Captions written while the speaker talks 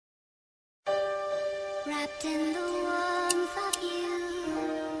Wrapped in the warmth of you,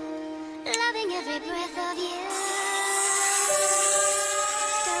 loving every breath of you.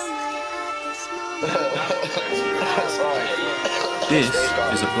 Still my heart this moment. This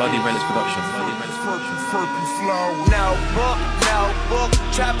is a Bloody Relics production. No book,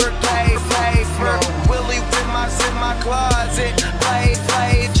 trapper paper. Willie with in my closet. Play,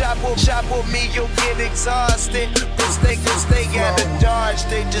 chop with me, you'll get exhausted. Cause they gotta dodge,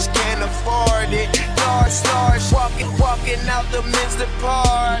 they just can't afford it. Stars walking out the men's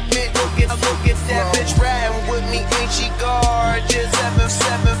department. Look at that bitch riding with me, ain't she gorgeous?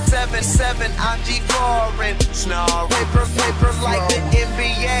 777, I'm G4ing. Snarl, paper like the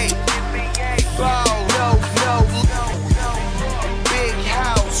NBA. Ball, no, big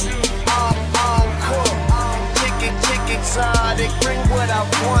house, cook. Chicken exotic, bring what I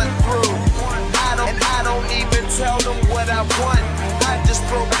want through. I don't even tell them what I want. I just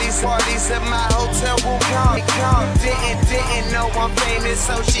broke these parties at my hotel room. Didn't know I'm famous,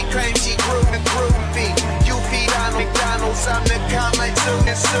 so she claims she groovy. You feed on McDonald's, I'm the comic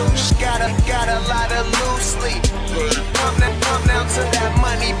sushi. Got a lot of loose sleep. Come down to that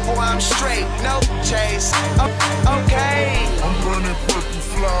money, boy, I'm straight, no chase. Okay. I'm burning purple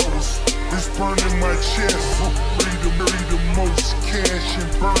flowers, it's burning my chest. Read the most cash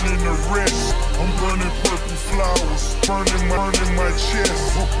and burning the rest. I'm burning purple flowers, burning my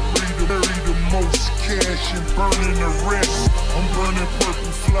chest. Read the most cash and burning the rest. I'm burning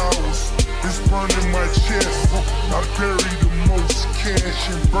purple flowers, it's burning my chest. I bury the most cash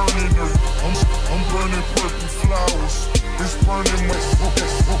and burning the. I'm burning purple flowers, it's burning my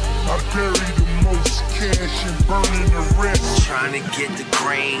chest. I bury the most cash and burning the rest. Trying to get the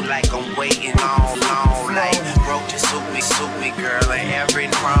green like I'm waiting all night. Broke to suit me, girl, and every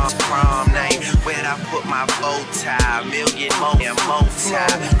prom night. Where'd I put my bow tie? Million more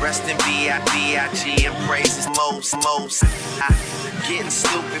tie. Rest in B.I.G. and praises most. Getting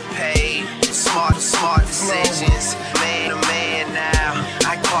stupid paid, smart decisions. Man to man now,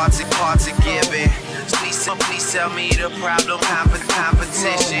 I caught to giving. Please tell me the problem,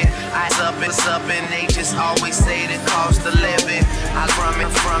 competition. Eyes up and they just always say the cost of living. I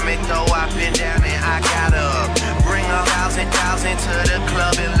from it though, I've been down and I got up. Bring 1,000 to the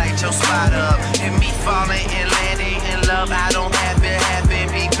club and light your spot up. And me falling and landing in love, I don't have it happen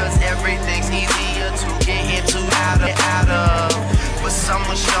because everything's easier to get into out of. But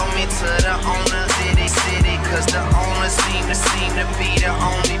someone show me to the owner city, cause the owners seem to be the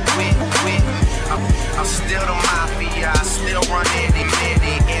only quit. I'm still the mafia, I still run it,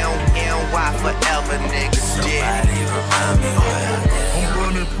 NY forever, niggas. Somebody remind me where I'm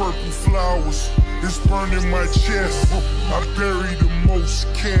burning purple flowers, it's burning my chest. I bury the most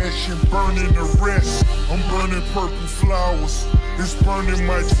cash and burning the rest. I'm burning purple flowers, it's burning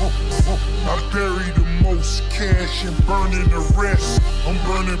my. I bury the most cash and burning the rest. I'm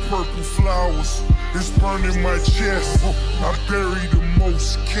burning purple flowers, it's burning my chest. I bury the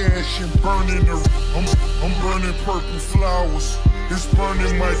most cash and burning the. I'm burning purple flowers, it's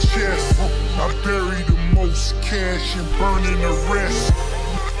burning my chest. I bury the most cash and burning the rest.